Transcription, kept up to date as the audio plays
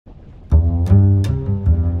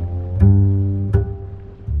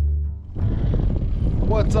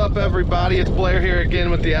What's up, everybody? It's Blair here again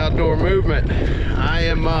with the Outdoor Movement. I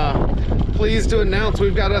am pleased to announce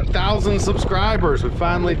we've got 1,000 subscribers. We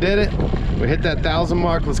finally did it. We hit that 1,000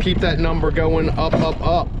 mark. Let's keep that number going up, up,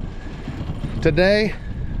 up. Today,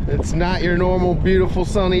 it's not your normal beautiful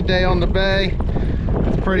sunny day on the bay.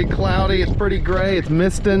 It's pretty cloudy, it's pretty gray, it's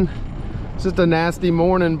misting. It's just a nasty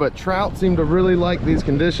morning, but trout seem to really like these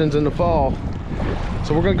conditions in the fall.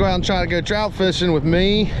 So we're gonna go out and try to go trout fishing with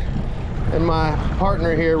me and my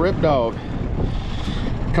partner here, Rip Dog.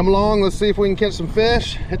 Come along, let's see if we can catch some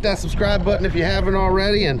fish. Hit that subscribe button if you haven't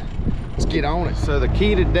already, and let's get on it. So the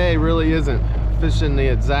key today really isn't fishing the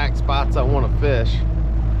exact spots I want to fish,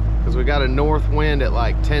 because we got a north wind at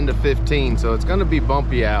like 10 to 15, so it's gonna be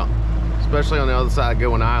bumpy out, especially on the other side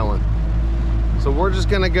going island. So we're just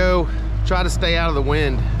gonna go try to stay out of the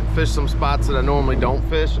wind and fish some spots that I normally don't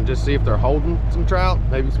fish, and just see if they're holding some trout,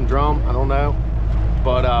 maybe some drum, I don't know.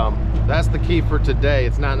 But that's the key for today.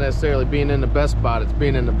 It's not necessarily being in the best spot, it's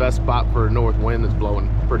being in the best spot for a north wind that's blowing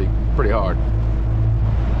pretty hard.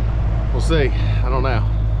 We'll see, I don't know.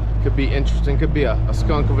 Could be interesting, could be a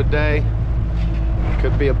skunk of a day,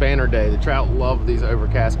 could be a banner day. The trout love these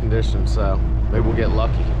overcast conditions, so maybe we'll get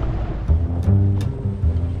lucky.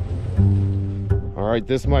 All right,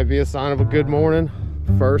 this might be a sign of a good morning.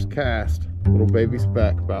 First cast, little baby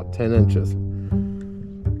speck, about 10 inches.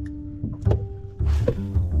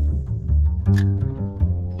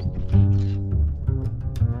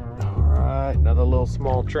 Another little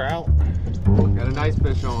small trout. Got a nice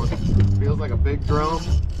fish on. Feels like a big drum.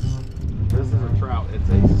 This is a trout. It's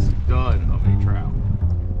a stud of a trout.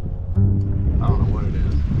 I don't know what it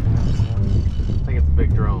is. I think it's a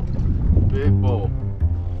big drum. Big bull.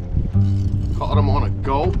 Caught him on a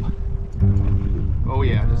gulp. Oh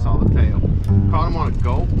yeah, I just saw the tail. Caught him on a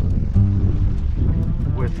gulp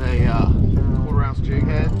with a quarter-ounce jig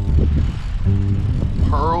head,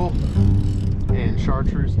 pearl, and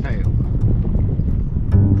chartreuse tail.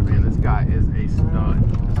 Man, this guy is a stud.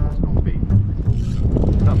 This one's gonna be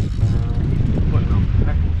tough. Putting up a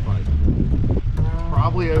heck of a fight.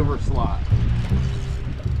 Probably over slot,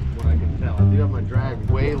 what I can tell. I do have my drag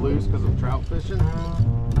way loose because of trout fishing,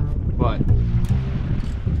 but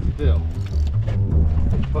still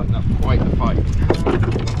putting up quite the fight.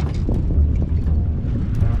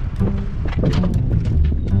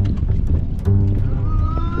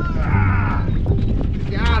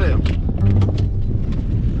 Got him.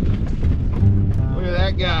 Look at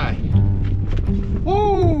that guy.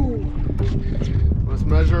 Woo! Let's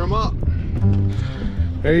measure him up.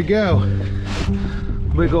 There you go.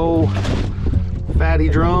 Big old fatty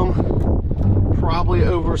drum. Probably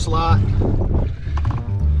over slot.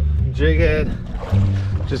 Jig head.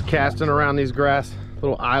 Just casting around these grass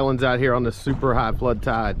little islands out here on this super high flood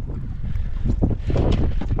tide.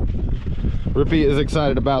 Rippy is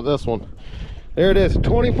excited about this one. There it is,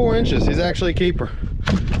 24 inches. He's actually a keeper.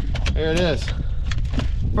 There it is.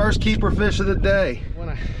 First keeper fish of the day. When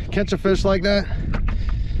I catch a fish like that,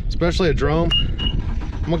 especially a drum,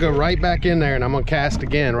 I'm gonna go right back in there and I'm gonna cast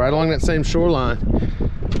again, right along that same shoreline,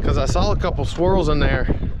 because I saw a couple swirls in there,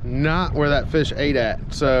 not where that fish ate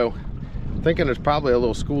at. So I'm thinking there's probably a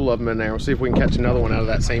little school of them in there. We'll see if we can catch another one out of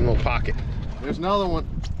that same little pocket. There's another one.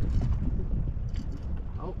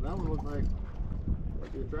 Oh, that one looks like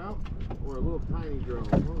a trout or a little tiny drum.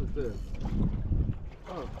 What is this?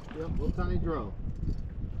 Oh, yep, little tiny drum.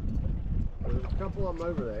 There's a couple of them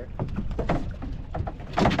over there.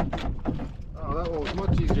 Oh, that one was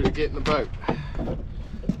much easier to get in the boat.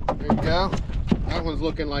 There you go. That one's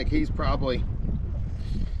looking like he's probably,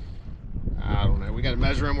 I don't know. We got to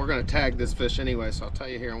measure him. We're going to tag this fish anyway, so I'll tell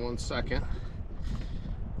you here in 1 second.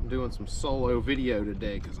 I'm doing some solo video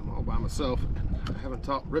today because I'm all by myself. I haven't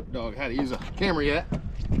taught Rip Dog how to use a camera yet.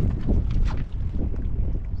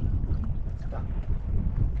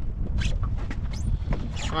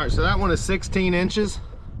 All right, so that one is 16 inches,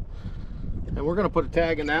 and we're gonna put a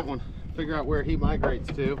tag in that one, figure out where he migrates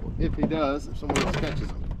to, if he does, if someone else catches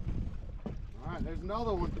him. All right, there's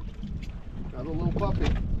another one, another little puppy.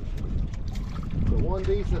 The one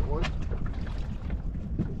decent one,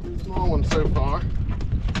 2 small ones so far.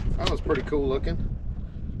 That was pretty cool looking.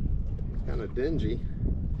 It's kind of dingy,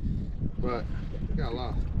 but we got a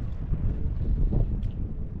lot.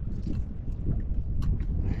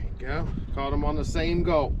 Go. Caught him on the same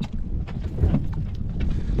gulp.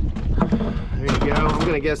 There you go. I'm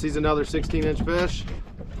gonna guess he's another 16-inch fish.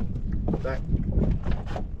 Back.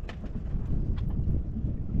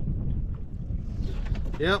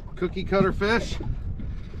 Yep, cookie cutter fish.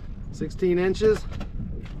 16 inches.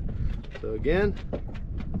 So again,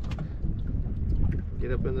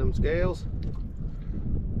 get up in them scales.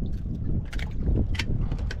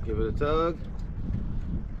 Give it a tug.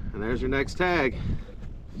 And there's your next tag.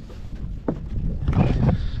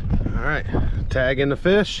 All right, tag in the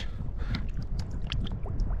fish.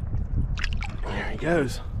 There he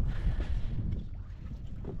goes.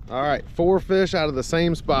 All right, 4 fish out of the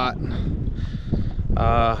same spot.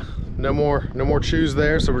 No more chews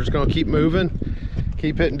there, so we're just gonna keep moving,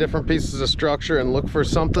 keep hitting different pieces of structure and look for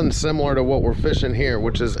something similar to what we're fishing here,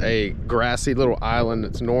 which is a grassy little island.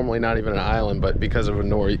 It's normally not even an island, but because of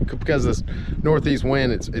this northeast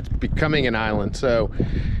wind, it's becoming an island. So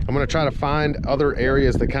I'm gonna try to find other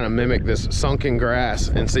areas that kind of mimic this sunken grass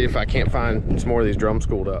and see if I can't find some more of these drum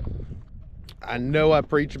schooled up. I know I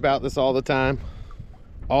preach about this all the time.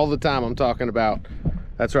 All the time I'm talking about,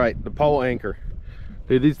 that's right, the pole anchor.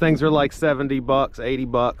 Dude, these things are like 70 bucks, 80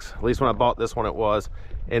 bucks. At least when I bought this one it was.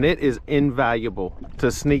 And it is invaluable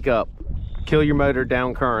to sneak up, kill your motor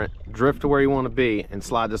down current, drift to where you want to be, and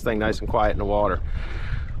slide this thing nice and quiet in the water.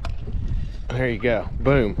 There you go,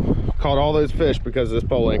 boom. Caught all those fish because of this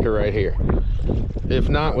pole anchor right here. If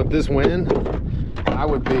not, with this wind, I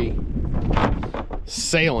would be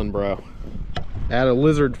sailing, bro. Add a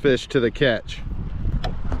lizard fish to the catch.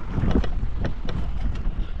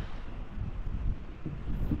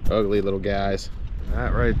 Ugly little guys.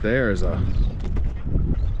 That right there is a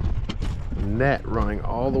net running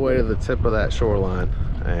all the way to the tip of that shoreline,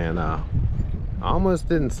 and I almost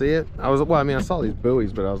didn't see it. I saw these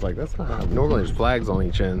buoys, but I was like, that's not how, normally there's flags on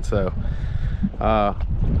each end. So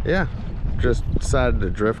yeah, just decided to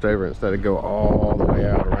drift over instead of go all the way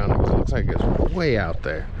out around it, because it looks like it's way out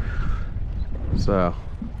there. So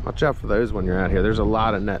watch out for those when you're out here. There's a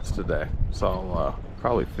lot of nets today. Saw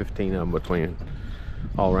probably 15 of them between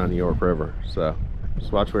all around the York River. So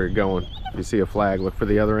just watch where you're going. If you see a flag, look for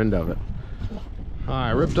the other end of it. All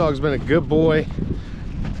right, Rip Dog's been a good boy.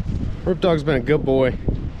 Rip Dog's been a good boy,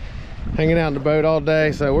 hanging out in the boat all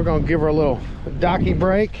day. So we're gonna give her a little docky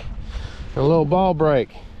break and a little ball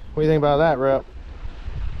break. What do you think about that, Rip?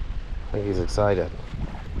 I think he's excited.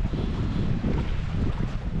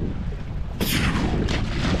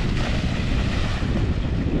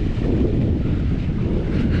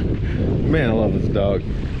 Man, I love this dog.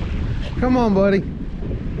 Come on, buddy.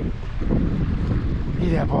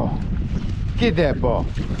 Get that ball. Get that ball.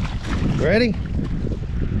 Ready?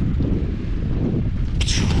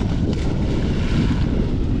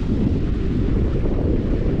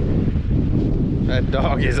 That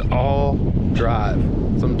dog is all drive,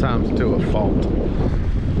 sometimes to a fault.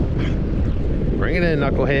 Bring it in,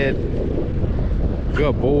 knucklehead.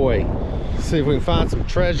 Good boy. Let's see if we can find some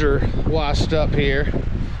treasure washed up here.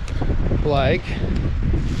 Like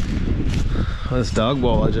this dog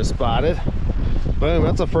bowl I just spotted. Boom,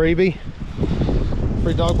 that's a freebie.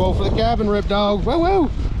 Free dog bowl for the cabin, Rip Dog. Woo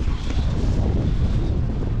woo.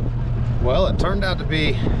 Well, it turned out to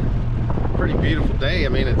be a pretty beautiful day. I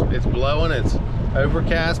mean, it's blowing, it's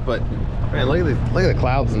overcast, but man, look at the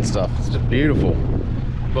clouds and stuff. It's just beautiful.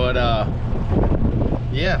 But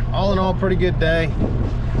yeah, all in all, pretty good day.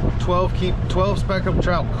 12 speckled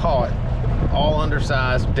trout caught. All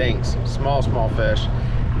undersized dinks, small fish,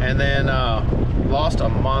 and then lost a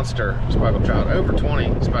monster speckled trout, over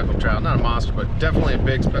 20 speckled trout. Not a monster, but definitely a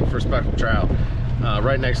big for speckled trout,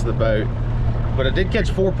 right next to the boat. But I did catch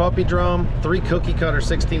 4 puppy drum, 3 cookie cutter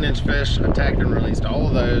 16-inch fish. I tagged and released all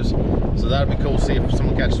of those, so that would be cool to see if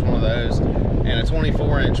someone catches one of those, and a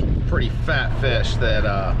 24-inch pretty fat fish that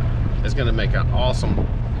is going to make an awesome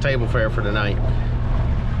table fare for tonight.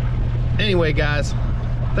 Anyway, guys,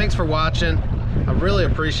 thanks for watching. I really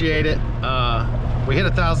appreciate it. We hit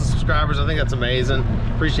 1,000 subscribers. I think that's amazing.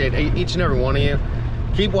 Appreciate each and every one of you.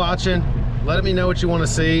 Keep watching. Let me know what you want to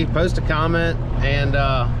see. Post a comment, and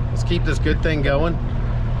let's keep this good thing going.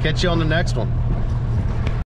 Catch you on the next one.